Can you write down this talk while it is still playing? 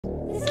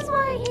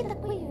I hate the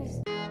queers.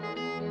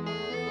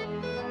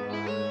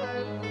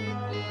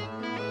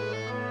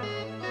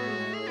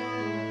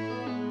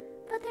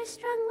 But there's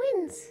strong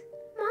winds.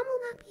 Mom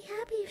will not be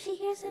happy if she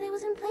hears that I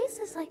was in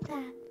places like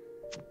that.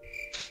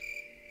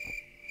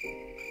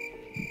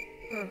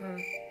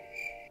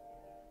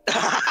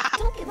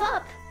 Don't give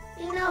up.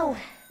 You know,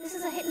 this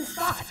is a hidden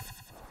spot.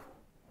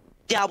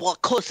 Yeah, well,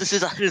 of course this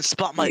is a hidden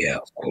spot, mate. Yeah,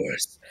 of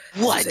course.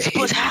 What?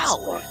 But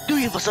how?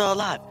 Three of us are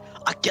alive.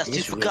 I guess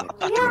you forgot about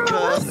the Yo,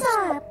 curse. what's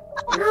up?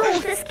 No,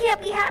 this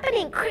can't be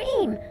happening,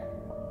 Cream.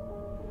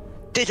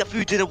 Deja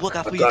vu didn't work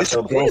out for I you. got This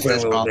your what is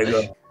this, girlfriend,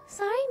 bro? nigga.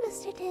 Sorry,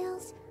 Mr.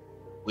 Tails.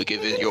 We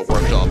give in your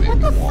workshop if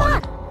What the you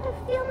want. fuck?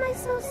 I feel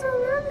myself so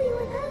lonely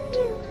without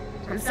you.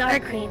 I'm sorry,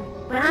 Cream,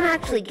 but I'm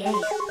actually gay.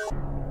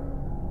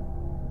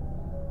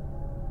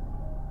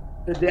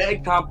 The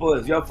egg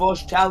Campus, your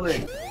first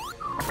challenge.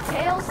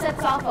 Tails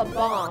sets off a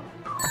bomb.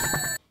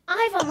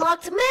 I've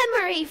unlocked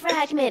memory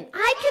fragment.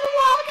 I can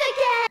walk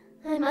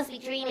again. I must be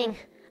dreaming.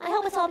 I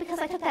hope it's all because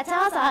I took that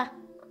Zaza.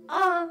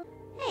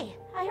 Hey,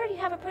 I heard you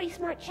have a pretty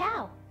smart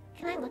Chow.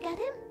 Can I look at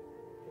him?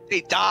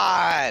 He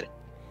died.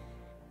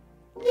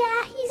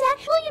 Yeah, he's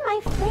actually in my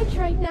fridge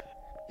right now.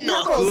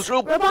 Knuckles,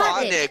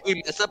 Robotnik.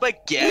 We mess up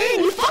again.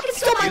 Man, you fucking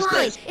stole my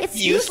line. It's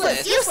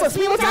useless.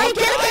 We will die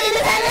together in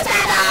this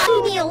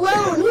battle. Leave me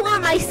alone. You are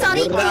my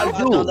Sonic. What did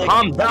I do?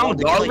 Calm down,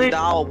 darling.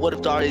 Now I would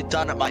have already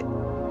done it.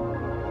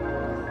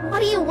 What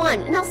do you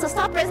want? And also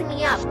stop raising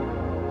me up.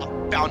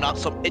 I found out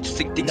some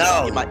interesting things.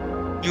 No.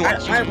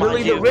 I'm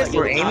really the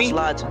Riddler, Amy.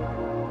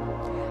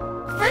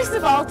 First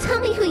of all,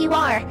 tell me who you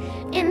are.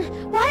 And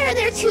why are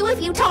there two of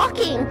you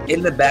talking?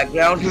 In the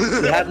background,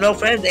 we have no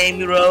friends,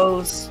 Amy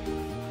Rose.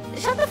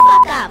 Shut the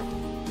fuck up.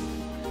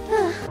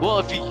 Well,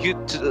 if you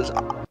get to this...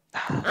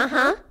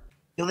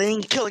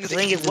 Killing is the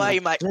easy way,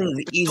 mate.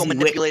 Don't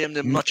manipulate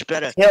him much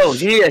better. Yo,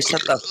 you need to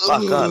shut the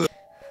fuck up.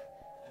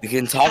 We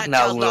can talk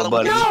now, little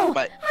buddy. No,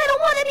 I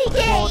don't want to be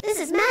gay. This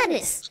is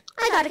madness.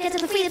 I gotta get to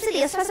the Freedom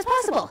City as fast as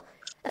possible.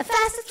 The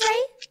fastest way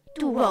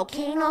to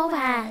Volcano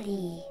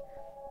Valley.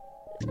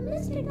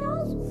 Mr.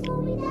 Dolls will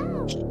slow me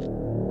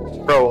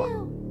down. Bro,